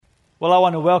Well, I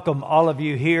want to welcome all of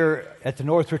you here at the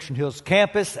North Richland Hills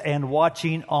campus and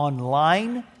watching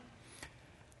online.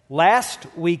 Last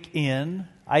weekend,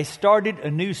 I started a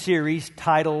new series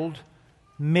titled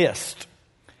Missed.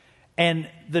 And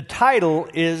the title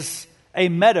is a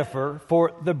metaphor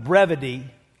for the brevity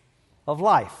of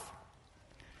life.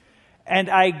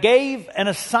 And I gave an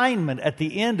assignment at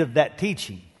the end of that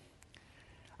teaching.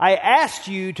 I asked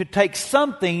you to take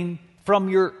something from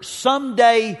your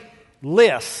someday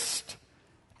list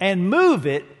and move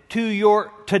it to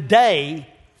your today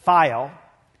file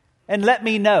and let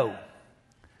me know.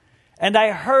 And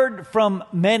I heard from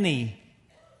many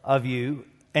of you,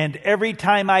 and every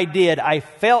time I did, I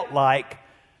felt like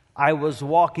I was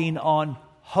walking on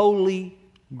holy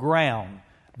ground,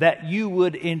 that you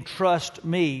would entrust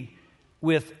me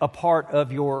with a part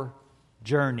of your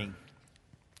journey.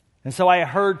 And so I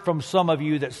heard from some of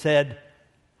you that said,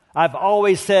 I've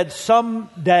always said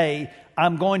someday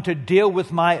I'm going to deal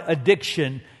with my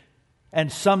addiction,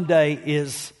 and someday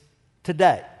is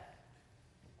today.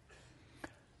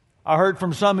 I heard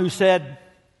from some who said,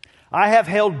 I have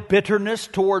held bitterness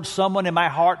towards someone in my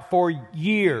heart for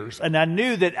years, and I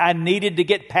knew that I needed to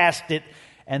get past it,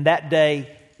 and that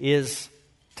day is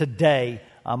today.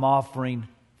 I'm offering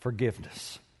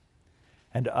forgiveness.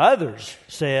 And others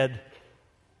said,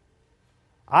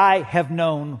 I have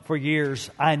known for years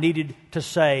I needed to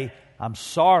say, I'm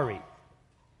sorry.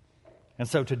 And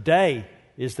so today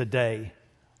is the day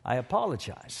I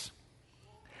apologize.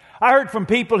 I heard from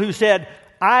people who said,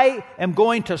 I am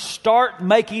going to start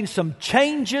making some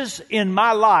changes in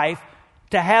my life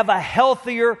to have a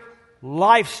healthier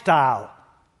lifestyle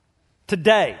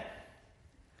today.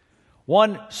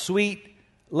 One sweet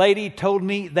lady told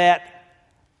me that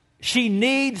she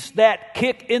needs that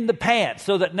kick in the pants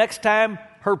so that next time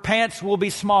her pants will be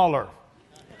smaller.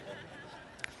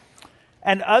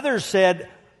 And others said,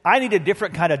 I need a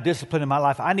different kind of discipline in my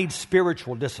life. I need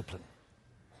spiritual discipline.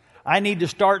 I need to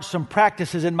start some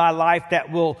practices in my life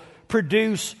that will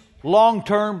produce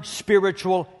long-term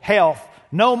spiritual health.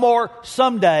 No more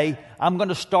someday. I'm going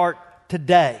to start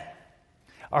today.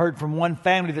 I heard from one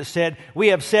family that said, we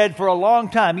have said for a long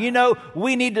time,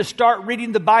 we need to start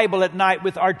reading the Bible at night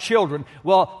with our children.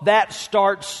 Well, that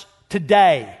starts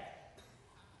today.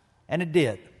 And it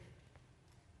did.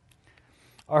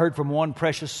 I heard from one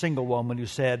precious single woman who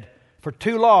said, for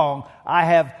too long, I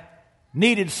have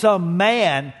needed some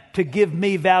man to give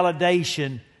me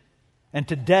validation, and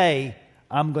today,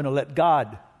 I'm going to let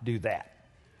God do that.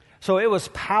 So it was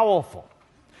powerful.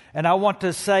 And I want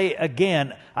to say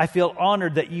again, I feel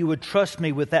honored that you would trust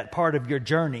me with that part of your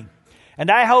journey.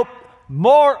 And I hope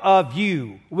more of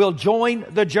you will join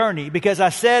the journey, because I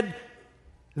said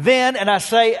then and I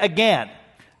say again,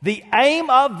 the aim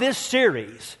of this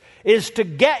series is to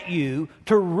get you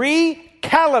to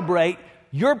recalibrate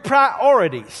your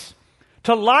priorities,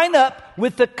 to line up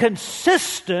with the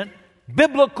consistent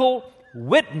biblical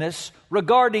witness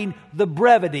regarding the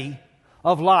brevity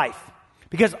of life.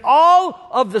 Because all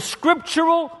of the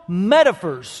scriptural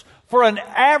metaphors for an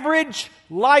average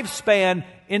lifespan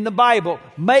in the Bible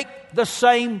make the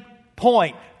same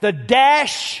point. The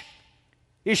dash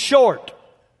is short.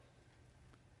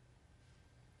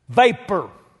 Vapor,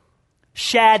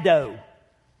 shadow,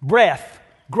 breath,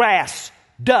 grass,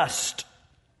 dust.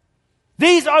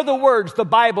 These are the words the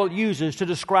Bible uses to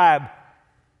describe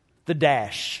the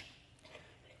dash.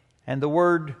 And the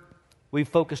word we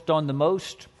focused on the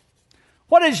most,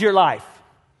 what is your life?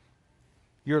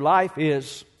 Your life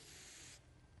is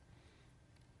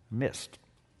missed.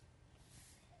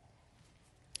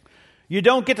 You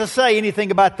don't get to say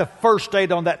anything about the first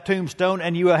date on that tombstone,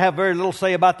 and you will have very little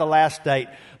say about the last date.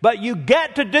 But you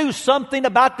get to do something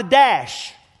about the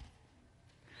dash.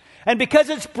 And because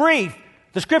it's brief,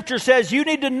 the Scripture says you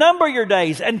need to number your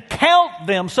days and count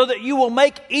them so that you will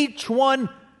make each one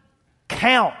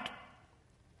count.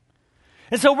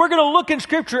 And so we're going to look in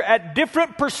Scripture at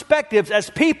different perspectives as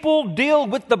people deal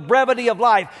with the brevity of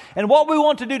life. And what we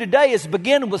want to do today is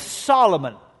begin with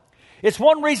Solomon. It's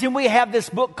one reason we have this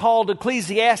book called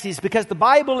Ecclesiastes, because the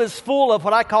Bible is full of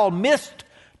what I call missed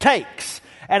takes.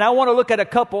 And I want to look at a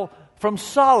couple from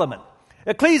Solomon.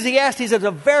 Ecclesiastes is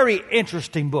a very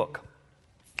interesting book.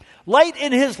 Late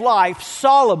in his life,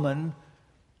 Solomon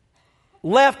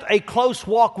left a close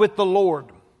walk with the Lord.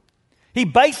 He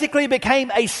basically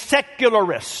became a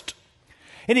secularist.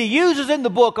 And he uses in the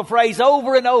book a phrase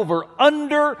over and over,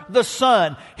 under the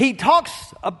sun. He talks,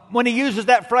 when he uses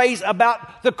that phrase,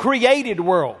 about the created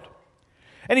world.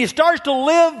 And he starts to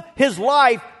live his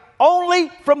life only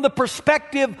from the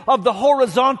perspective of the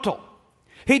horizontal.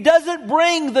 He doesn't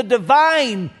bring the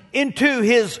divine into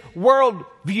his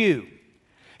worldview.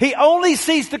 He only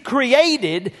sees the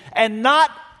created and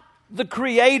not the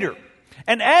Creator.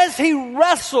 And as he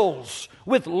wrestles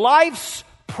with life's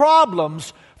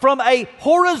problems from a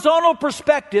horizontal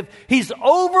perspective, he's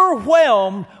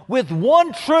overwhelmed with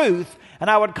one truth, and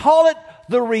I would call it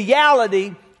the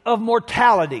reality of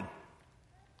mortality.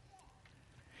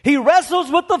 He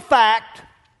wrestles with the fact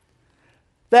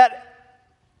that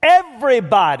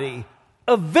everybody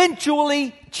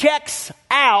eventually checks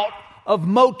out of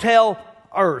Motel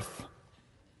Earth.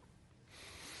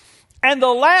 And the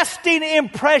lasting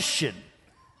impression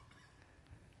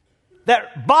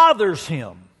that bothers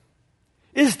him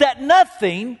is that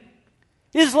nothing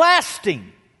is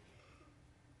lasting.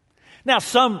 Now,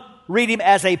 some read him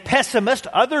as a pessimist,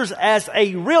 others as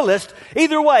a realist.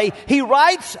 Either way, he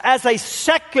writes as a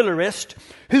secularist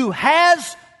who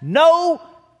has no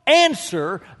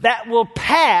answer that will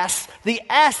pass the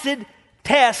acid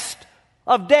test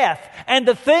of death. And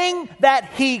the thing that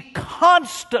he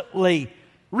constantly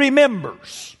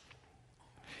remembers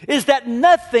is that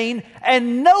nothing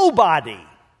and nobody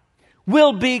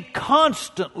will be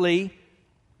constantly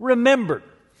remembered.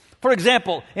 For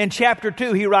example, in chapter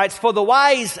 2, he writes, "For the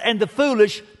wise and the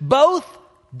foolish both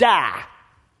die,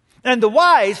 and the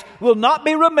wise will not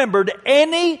be remembered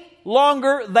any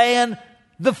longer than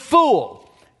the fool.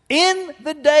 In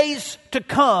the days to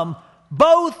come,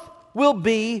 both will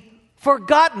be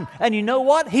forgotten." And you know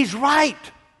what? He's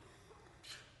right.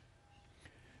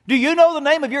 Do you know the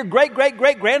name of your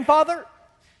great-great-great-grandfather?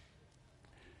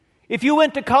 If you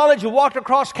went to college and walked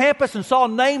across campus and saw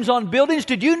names on buildings,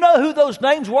 did you know who those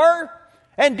names were?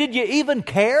 And did you even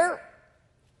care?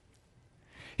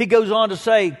 He goes on to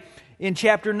say in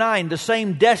chapter 9, the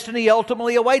same destiny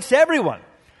ultimately awaits everyone,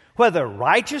 whether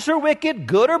righteous or wicked,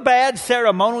 good or bad,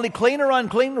 ceremonially clean or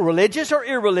unclean, religious or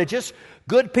irreligious.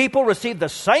 Good people receive the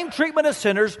same treatment as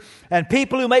sinners, and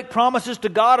people who make promises to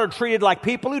God are treated like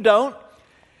people who don't.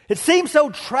 It seems so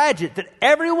tragic that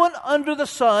everyone under the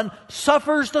sun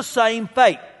suffers the same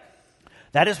fate.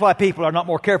 That is why people are not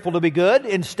more careful to be good.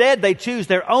 Instead, they choose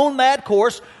their own mad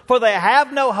course, for they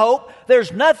have no hope.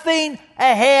 There's nothing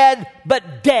ahead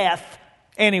but death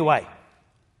anyway.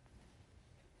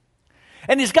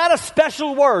 And he's got a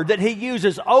special word that he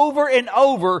uses over and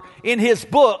over in his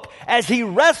book as he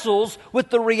wrestles with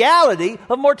the reality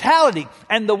of mortality.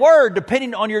 And the word,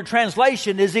 depending on your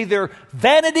translation, is either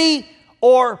vanity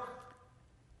or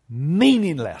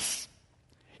meaningless.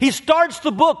 He starts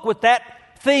the book with that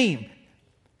theme.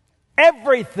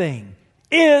 Everything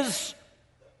is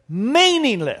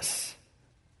meaningless.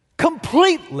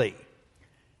 Completely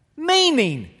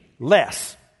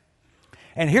meaningless.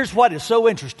 And here's what is so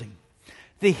interesting.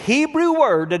 The Hebrew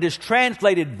word that is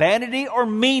translated vanity or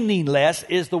meaningless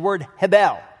is the word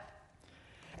hebel.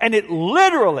 And it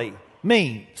literally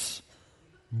means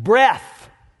breath,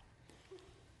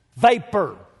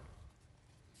 vapor,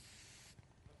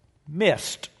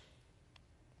 mist.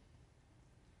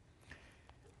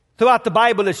 Throughout the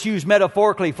Bible, it's used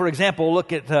metaphorically. For example,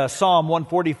 look at Psalm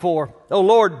 144. "O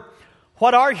Lord,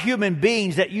 what are human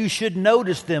beings that you should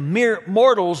notice them? Mere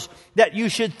mortals that you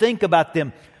should think about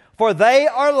them. For they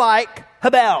are like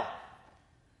hebel,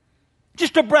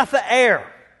 just a breath of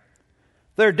air.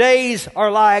 Their days are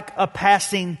like a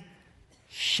passing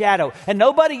shadow." And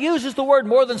nobody uses the word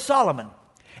more than Solomon.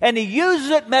 And he uses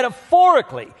it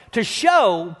metaphorically to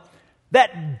show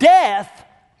that death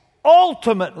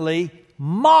ultimately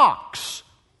mocks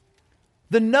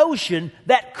the notion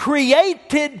that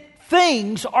created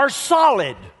things are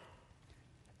solid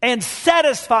and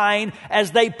satisfying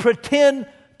as they pretend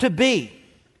to be.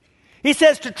 He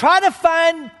says to try to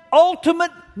find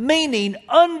ultimate meaning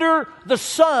under the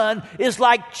sun is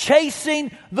like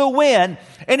chasing the wind.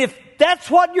 And if that's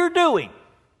what you're doing,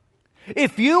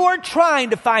 if you are trying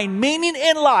to find meaning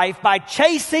in life by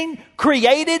chasing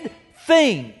created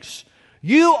things,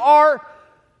 you are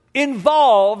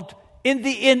involved in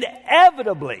the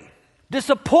inevitably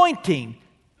disappointing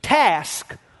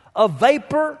task of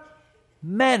vapor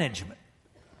management.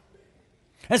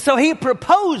 And so he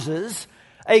proposes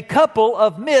a couple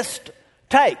of missed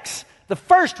takes. The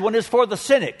first one is for the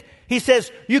cynic. He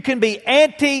says you can be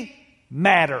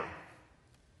anti-matter.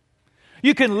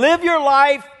 You can live your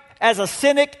life as a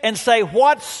cynic and say,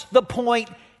 what's the point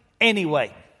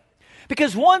anyway?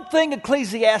 Because one thing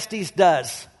Ecclesiastes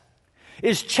does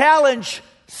is challenge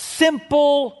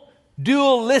simple,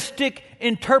 dualistic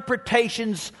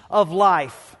interpretations of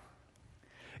life.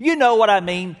 You know what I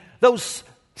mean. Those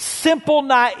simple,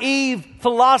 naive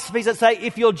philosophies that say,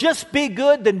 if you'll just be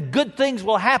good, then good things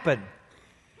will happen.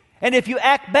 And if you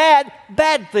act bad,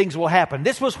 bad things will happen.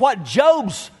 This was what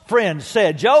Job's friends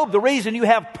said, Job, the reason you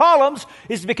have problems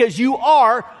is because you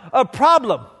are a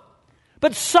problem.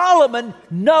 But Solomon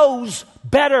knows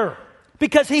better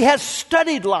because he has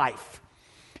studied life.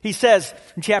 He says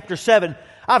in chapter 7,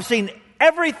 I've seen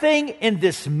everything in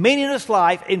this meaningless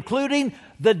life, including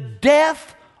the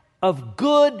death of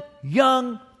good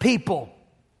young people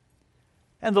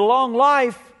and the long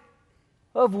life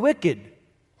of wicked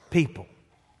people.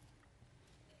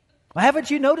 Well,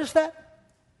 haven't you noticed that?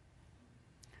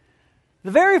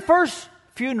 The very first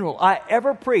funeral I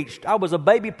ever preached, I was a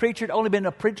baby preacher, had only been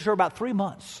a preacher for about 3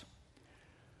 months,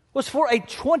 was for a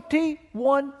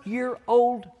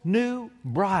 21-year-old new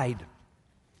bride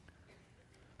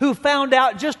who found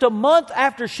out just a month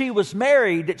after she was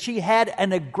married that she had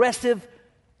an aggressive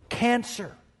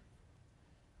cancer.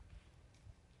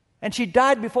 And she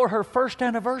died before her first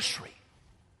anniversary.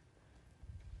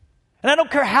 And I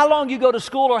don't care how long you go to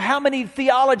school or how many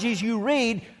theologies you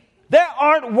read, there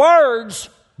aren't words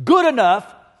good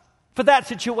enough for that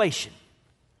situation.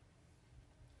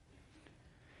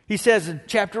 He says in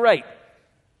chapter 8,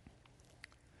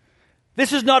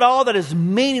 this is not all that is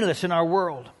meaningless in our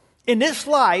world. In this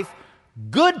life,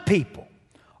 good people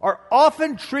are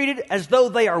often treated as though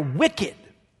they are wicked,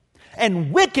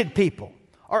 and wicked people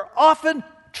are often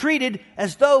treated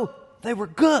as though they were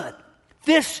good.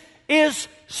 This is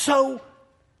so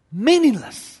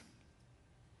meaningless.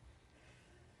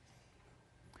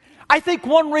 I think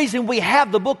one reason we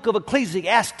have the book of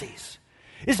Ecclesiastes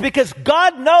is because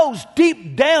God knows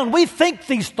deep down we think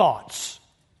these thoughts.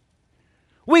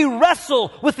 We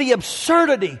wrestle with the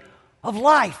absurdity of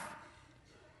life.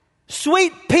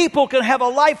 Sweet people can have a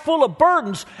life full of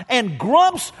burdens, and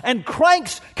grumps and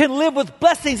cranks can live with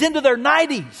blessings into their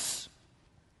 90s.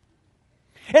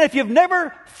 And if you've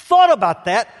never thought about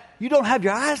that, you don't have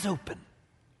your eyes open.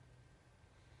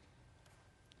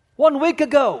 1 week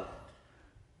ago,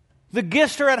 the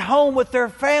Gists are at home with their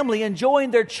family,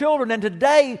 enjoying their children, and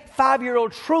today,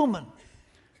 5-year-old Truman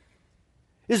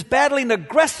is battling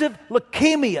aggressive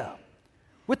leukemia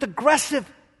with aggressive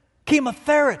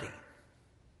chemotherapy.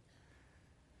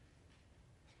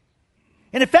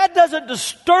 And if that doesn't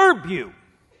disturb you,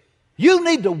 you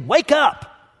need to wake up.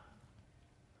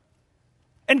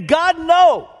 And God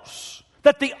knows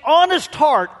that the honest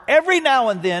heart every now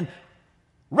and then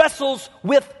wrestles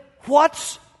with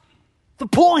what's the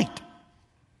point.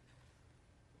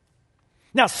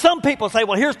 Now, some people say,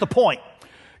 well, here's the point.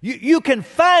 You can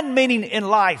find meaning in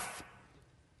life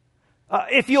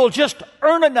if you'll just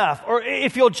earn enough, or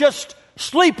if you'll just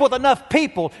sleep with enough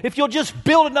people, if you'll just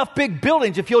build enough big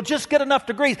buildings, if you'll just get enough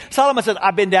degrees. Solomon says,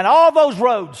 I've been down all those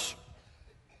roads,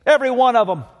 every one of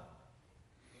them.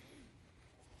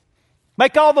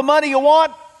 Make all the money you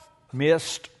want,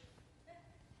 missed.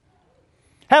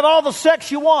 Have all the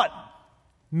sex you want,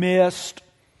 missed.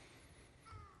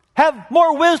 Have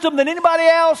more wisdom than anybody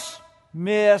else,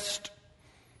 missed.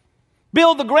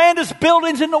 Build the grandest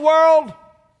buildings in the world,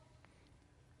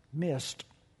 missed.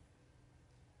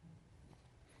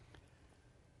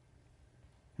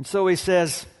 And so he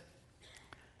says,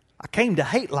 I came to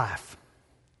hate life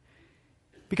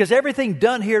because everything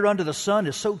done here under the sun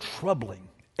is so troubling.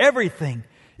 Everything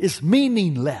is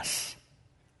meaningless,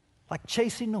 like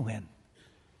chasing the wind.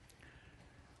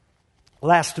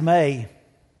 Last May,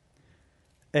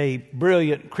 a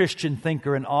brilliant Christian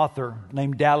thinker and author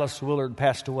named Dallas Willard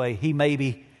passed away. He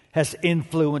maybe has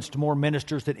influenced more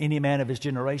ministers than any man of his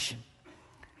generation.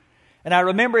 And I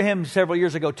remember him several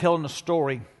years ago telling a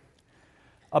story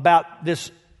about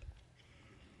this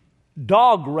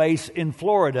dog race in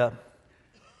Florida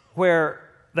where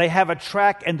they have a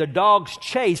track and the dogs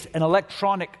chase an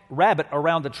electronic rabbit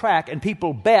around the track, and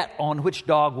people bet on which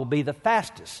dog will be the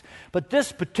fastest. But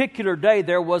this particular day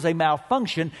there was a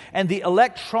malfunction, and the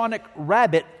electronic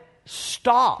rabbit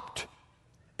stopped,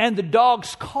 and the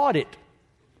dogs caught it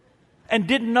and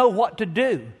didn't know what to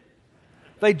do.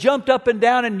 They jumped up and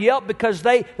down and yelped because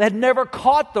they had never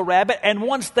caught the rabbit, and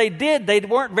once they did, they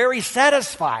weren't very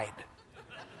satisfied.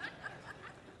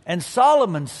 And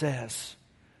Solomon says,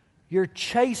 you're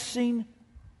chasing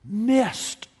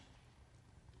mist.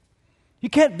 You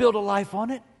can't build a life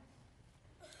on it.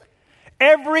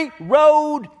 Every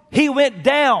road he went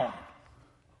down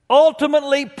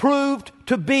ultimately proved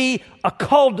to be a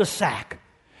cul-de-sac.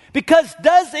 Because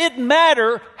does it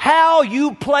matter how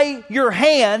you play your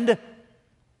hand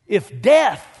if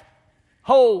death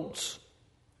holds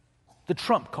the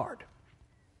trump card?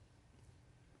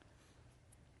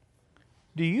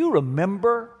 Do you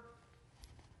remember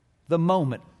the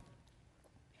moment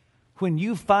when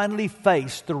you finally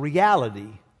faced the reality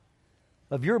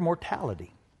of your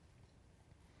mortality?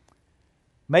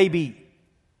 Maybe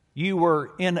you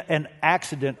were in an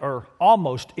accident or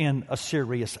almost in a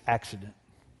serious accident.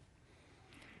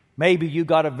 Maybe you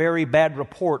got a very bad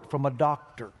report from a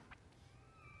doctor.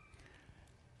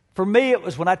 For me, it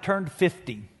was when I turned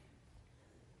 50.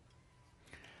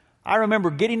 I remember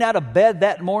getting out of bed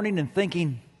that morning and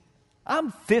thinking,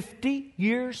 I'm 50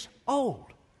 years old.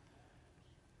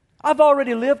 I've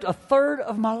already lived a third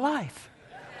of my life.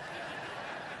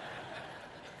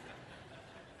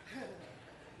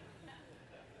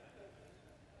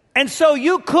 And so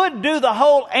you could do the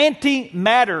whole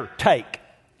antimatter take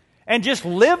and just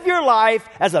live your life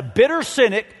as a bitter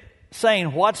cynic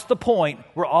saying, what's the point?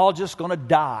 We're all just going to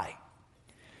die.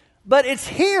 But it's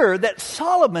here that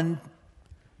Solomon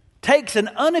takes an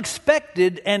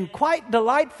unexpected and quite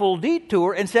delightful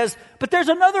detour and says, but there's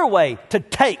another way to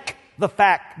take the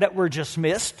fact that we're just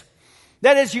missed.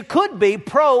 That is, you could be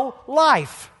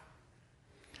pro-life.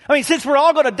 I mean, since we're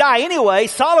all going to die anyway,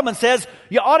 Solomon says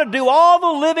you ought to do all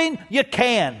the living you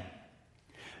can.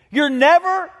 You're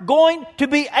never going to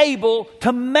be able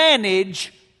to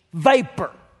manage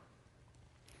vapor.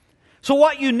 So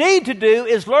what you need to do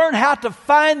is learn how to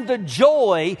find the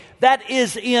joy that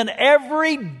is in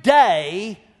every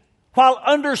day while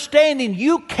understanding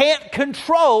you can't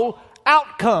control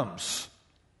outcomes.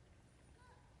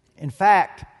 In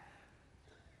fact,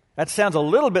 that sounds a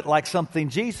little bit like something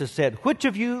Jesus said. Which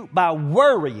of you, by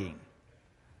worrying,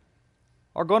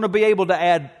 are going to be able to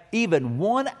add even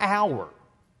 1 hour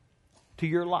to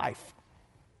your life?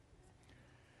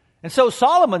 And so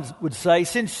Solomon would say,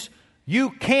 since you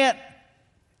can't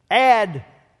add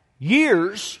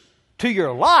years to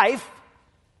your life,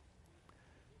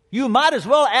 you might as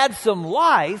well add some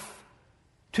life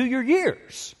to your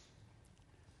years.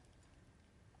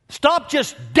 Stop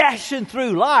just dashing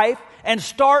through life and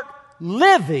start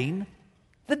living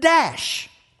the dash.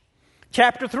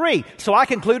 Chapter 3. So I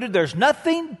concluded there's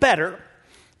nothing better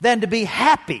than to be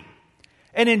happy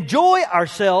and enjoy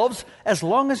ourselves as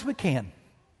long as we can.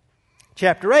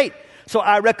 Chapter 8. So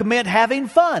I recommend having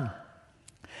fun,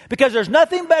 because there's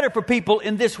nothing better for people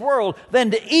in this world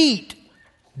than to eat,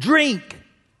 drink,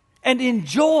 and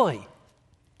enjoy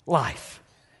life.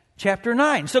 Chapter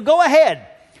 9. So go ahead.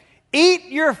 Eat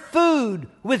your food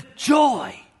with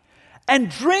joy and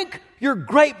drink your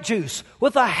grape juice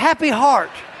with a happy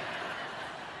heart.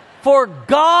 For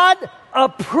God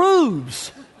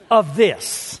approves of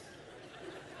this.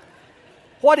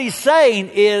 What he's saying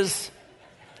is,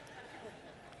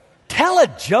 tell a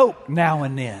joke now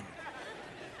and then.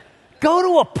 Go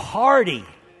to a party.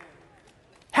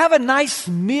 Have a nice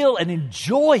meal and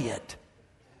enjoy it.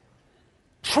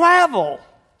 Travel.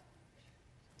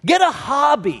 Get a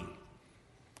hobby.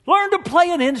 Learn to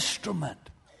play an instrument.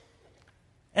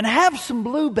 And have some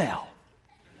Bluebell.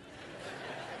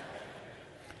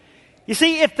 You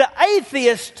see, if the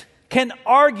atheist can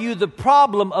argue the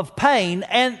problem of pain,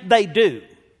 and they do,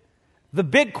 the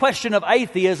big question of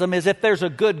atheism is, if there's a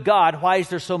good God, why is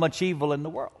there so much evil in the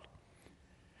world?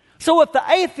 So if the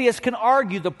atheist can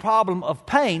argue the problem of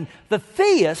pain, the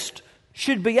theist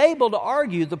should be able to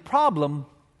argue the problem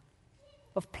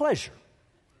of pleasure.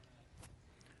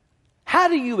 How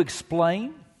do you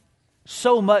explain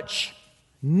so much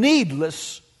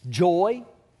needless joy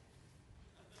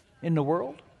in the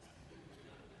world?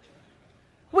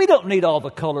 We don't need all the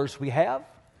colors we have.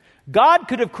 God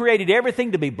could have created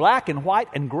everything to be black and white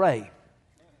and gray.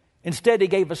 Instead, He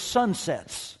gave us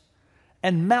sunsets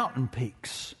and mountain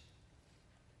peaks.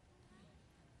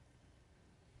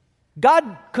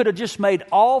 God could have just made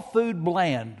all food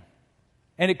bland,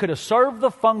 and it could have served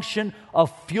the function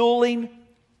of fueling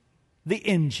the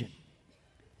engine.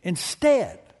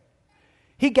 Instead,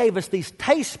 He gave us these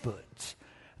taste buds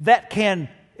that can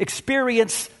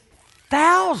experience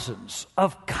thousands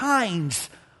of kinds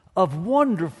of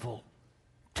wonderful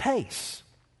tastes.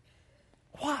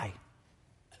 Why?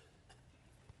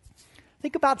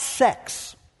 Think about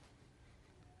sex.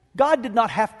 God did not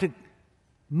have to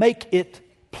make it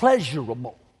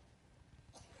pleasurable.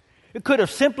 It could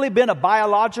have simply been a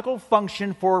biological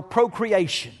function for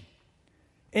procreation.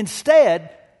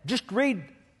 Instead, just read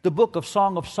the book of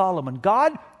Song of Solomon.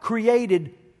 God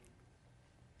created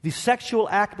the sexual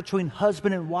act between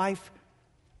husband and wife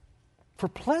for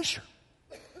pleasure.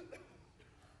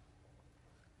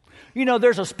 You know,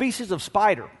 there's a species of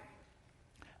spider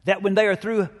that when they are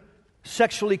through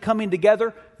sexually coming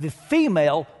together, the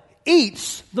female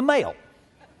eats the male.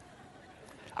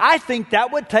 I think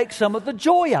that would take some of the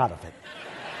joy out of it.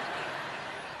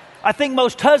 I think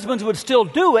most husbands would still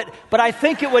do it, but I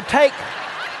think it would take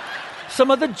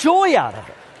some of the joy out of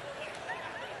it.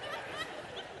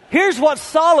 Here's what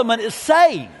Solomon is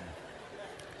saying.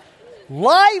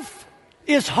 Life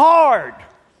is hard.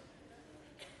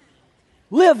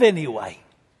 Live anyway.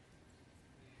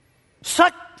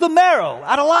 Suck the marrow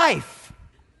out of life.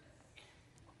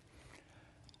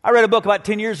 I read a book about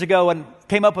 10 years ago and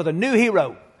came up with a new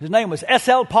hero. His name was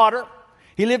S.L. Potter.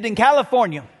 He lived in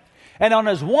California. And on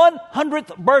his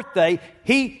 100th birthday,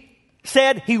 he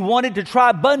said he wanted to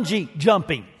try bungee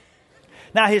jumping.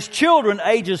 Now, his children,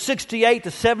 ages 68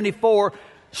 to 74,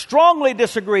 strongly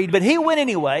disagreed, but he went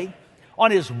anyway.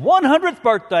 On his 100th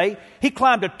birthday, he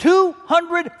climbed a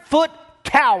 200-foot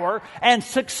tower and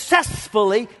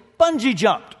successfully bungee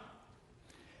jumped.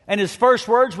 And his first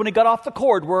words when he got off the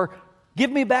cord were, "Give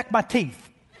me back my teeth."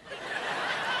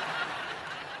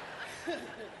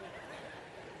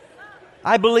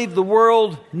 I believe the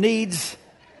world needs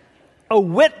a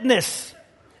witness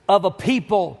of a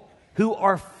people who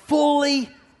are fully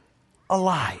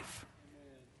alive.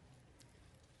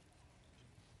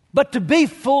 But to be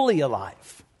fully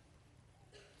alive,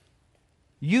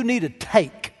 you need a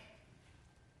take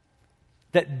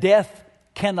that death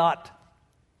cannot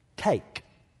take.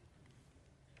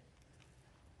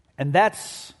 And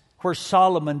that's where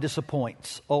Solomon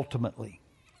disappoints ultimately.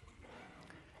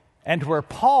 And where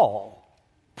Paul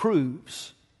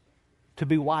proves to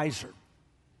be wiser.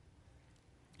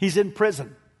 He's in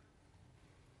prison.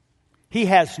 He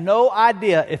has no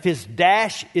idea if his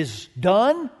dash is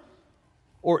done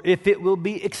or if it will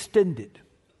be extended.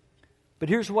 But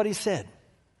here's what he said.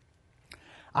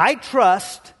 I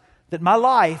trust that my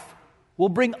life will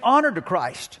bring honor to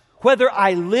Christ, whether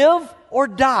I live or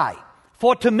die.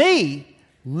 For to me,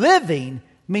 living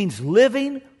means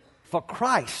living for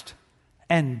Christ,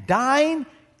 and dying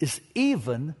is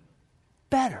even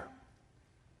better.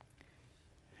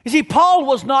 You see, Paul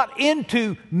was not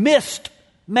into missed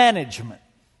management.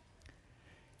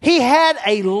 He had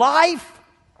a life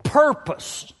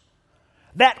purpose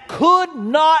that could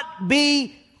not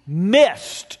be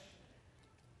missed,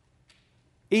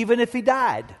 even if he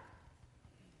died.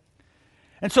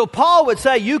 And so Paul would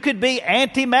say, you could be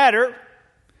antimatter,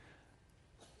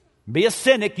 be a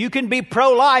cynic, you can be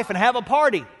pro-life and have a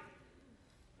party.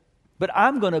 But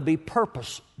I'm going to be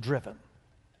purpose-driven.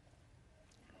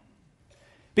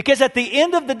 Because at the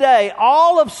end of the day,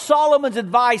 all of Solomon's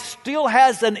advice still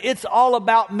has an "it's all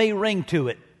about me" ring to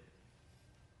it.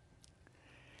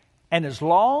 And as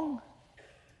long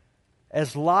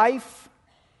as life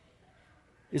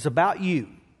is about you,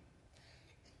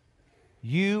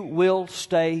 you will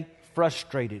stay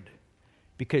frustrated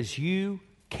because you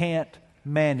can't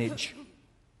manage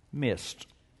missed.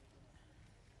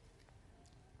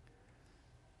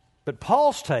 But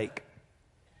Paul's take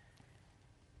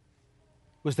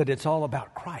was that it's all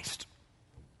about Christ.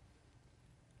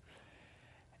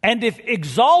 And if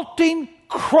exalting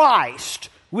Christ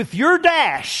with your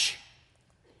dash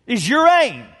is your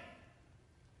aim,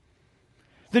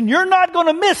 then you're not going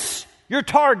to miss your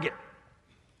target,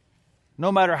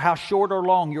 no matter how short or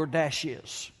long your dash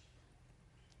is.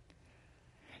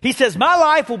 He says, my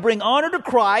life will bring honor to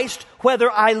Christ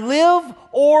whether I live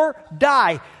or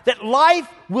die. That life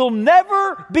will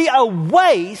never be a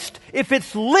waste if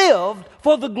it's lived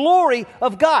for the glory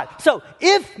of God. So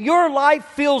if your life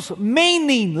feels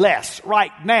meaningless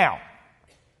right now,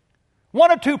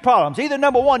 one of two problems. Either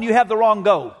number one, you have the wrong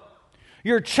goal.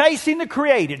 You're chasing the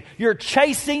created. You're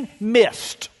chasing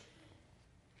missed.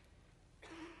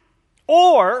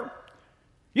 Or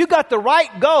you got the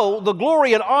right goal, the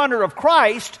glory and honor of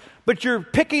Christ, but you're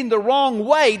picking the wrong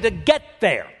way to get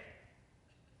there.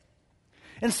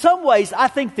 In some ways, I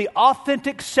think the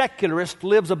authentic secularist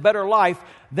lives a better life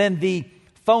than the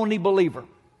phony believer.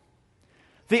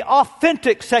 The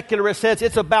authentic secularist says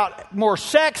it's about more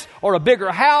sex or a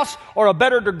bigger house or a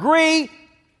better degree,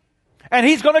 and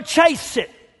he's going to chase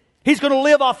it. He's going to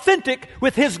live authentic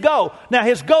with his goal. Now,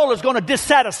 his goal is going to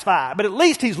dissatisfy, but at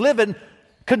least he's living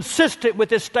consistent with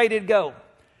his stated goal.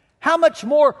 How much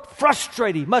more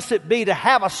frustrating must it be to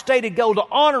have a stated goal to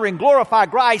honor and glorify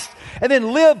Christ and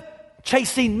then live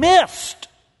chasing mist?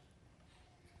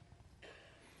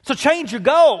 So change your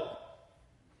goal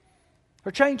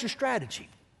or change your strategy.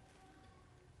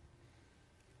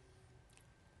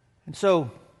 And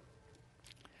so,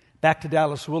 back to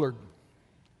Dallas Willard.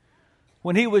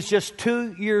 When he was just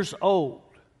 2 years old,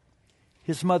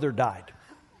 his mother died.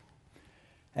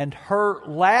 And her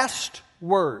last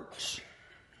words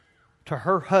to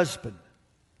her husband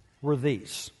were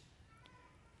these: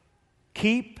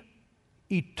 keep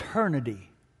eternity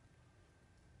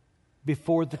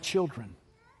before the children.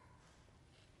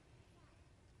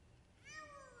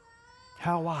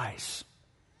 How wise.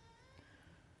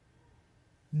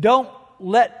 Don't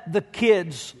let the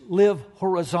kids live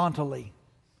horizontally.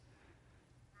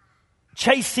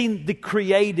 chasing the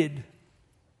created,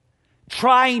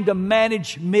 trying to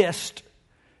manage mist,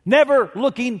 never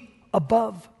looking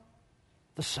above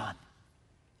the sun.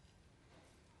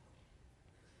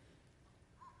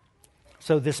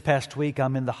 So this past week,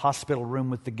 I'm in the hospital room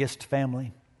with the Gist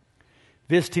family,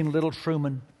 visiting little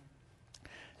Truman.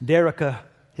 Derica,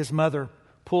 his mother,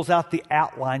 pulls out the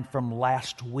outline from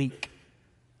last week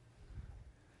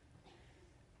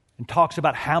and talks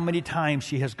about how many times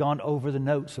she has gone over the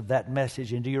notes of that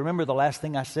message. And do you remember the last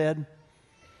thing I said?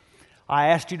 I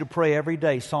asked you to pray every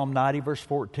day, Psalm 90, verse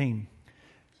 14.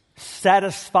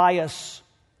 Satisfy us,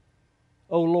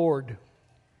 O Lord,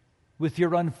 with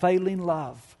your unfailing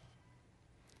love,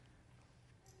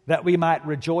 that we might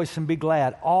rejoice and be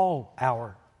glad all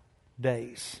our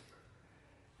days.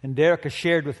 And Derica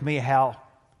shared with me how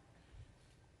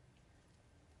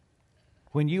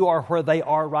when you are where they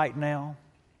are right now,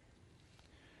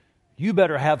 you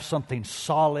better have something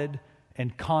solid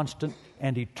and constant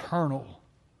and eternal,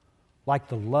 like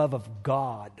the love of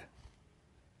God,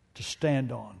 to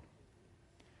stand on.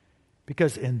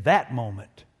 Because in that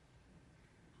moment,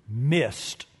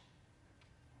 mist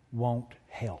won't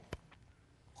help.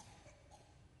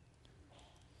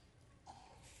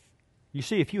 You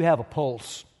see, if you have a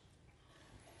pulse,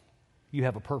 you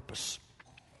have a purpose.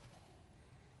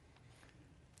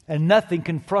 And nothing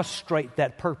can frustrate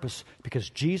that purpose, because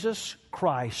Jesus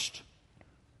Christ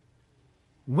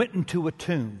went into a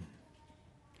tomb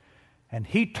and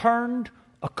He turned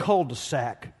a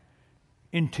cul-de-sac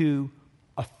into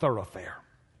a thoroughfare.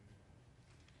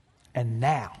 And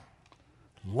now,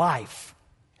 life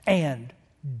and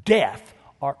death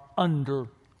are under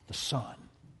the sun.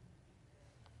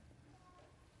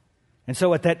 And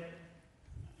so at that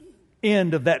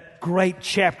end of that great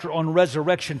chapter on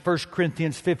resurrection, 1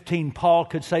 Corinthians 15, Paul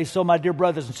could say, so my dear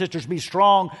brothers and sisters, be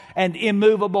strong and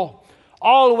immovable.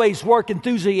 Always work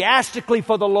enthusiastically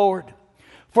for the Lord.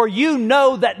 For you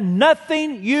know that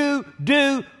nothing you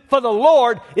do for the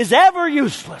Lord is ever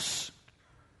useless.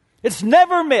 It's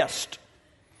never missed.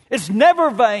 It's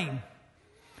never vain.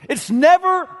 It's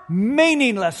never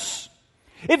meaningless.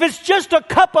 If it's just a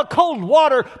cup of cold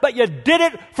water, but you did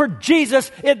it for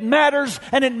Jesus, it matters,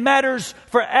 and it matters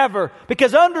forever.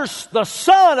 Because under the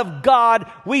Son of God,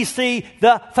 we see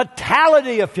the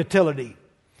fatality of futility.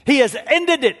 He has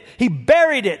ended it. He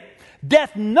buried it.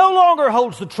 Death no longer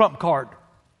holds the trump card.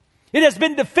 It has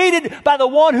been defeated by the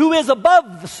one who is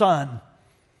above the sun.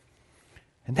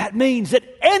 And that means that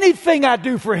anything I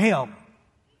do for Him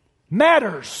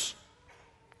matters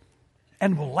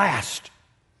and will last.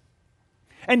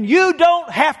 And you don't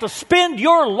have to spend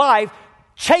your life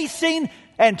chasing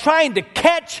and trying to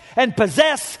catch and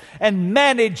possess and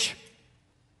manage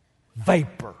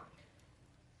vapor.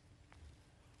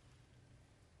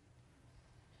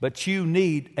 But you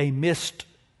need a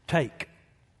mistake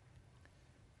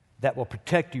that will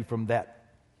protect you from that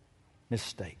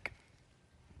mistake.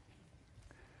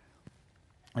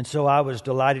 And so I was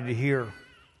delighted to hear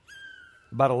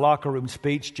about a locker room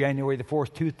speech, January the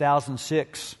 4th,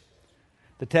 2006.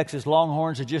 The Texas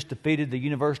Longhorns had just defeated the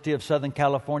University of Southern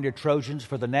California Trojans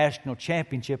for the national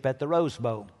championship at the Rose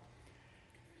Bowl.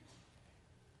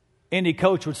 Any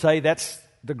coach would say that's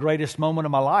the greatest moment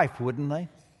of my life, wouldn't they?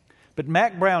 But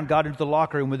Mack Brown got into the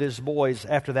locker room with his boys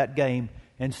after that game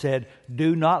and said,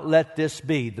 do not let this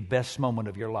be the best moment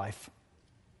of your life.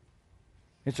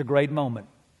 It's a great moment,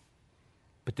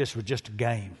 but this was just a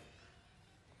game.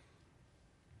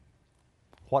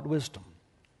 What wisdom?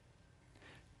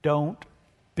 Don't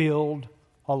build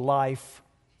a life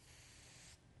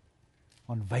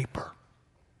on vapor.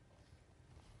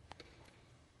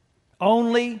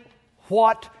 Only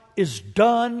what is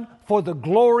done for the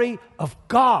glory of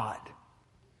God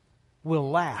will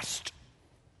last.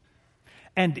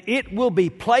 And it will be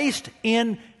placed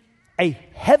in a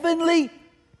heavenly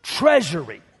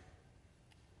treasury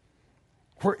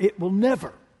where it will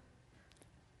never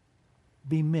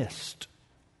be missed.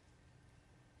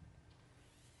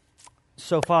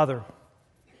 So, Father,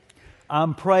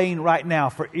 I'm praying right now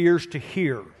for ears to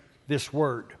hear this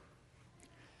word,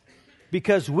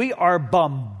 because we are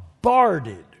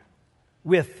bombarded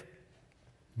with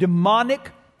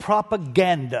demonic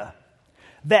propaganda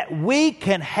that we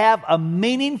can have a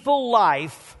meaningful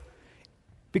life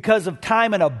because of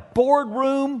time in a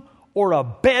boardroom or a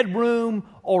bedroom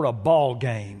or a ball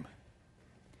game.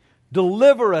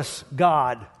 Deliver us,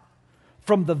 God,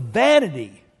 from the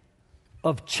vanity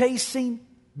of chasing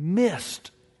mist.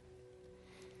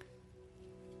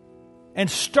 And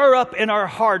stir up in our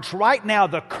hearts right now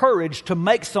the courage to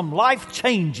make some life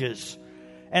changes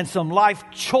and some life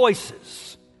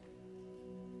choices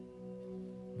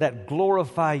that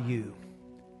glorify You.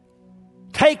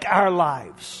 Take our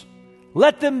lives.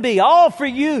 Let them be all for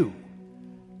you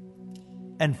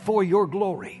and for your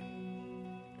glory.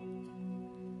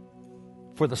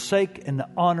 For the sake and the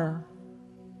honor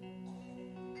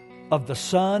of the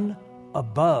Son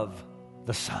above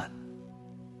the Son.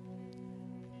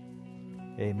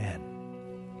 Amen.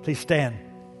 Please stand.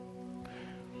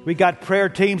 We got prayer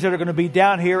teams that are going to be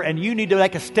down here, and you need to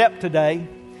make a step today,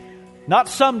 not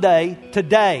someday,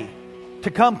 today,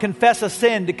 to come confess a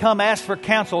sin, to come ask for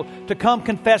counsel, to come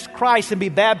confess Christ and be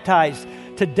baptized.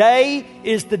 Today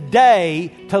is the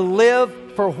day to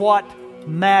live for what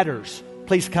matters.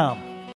 Please come.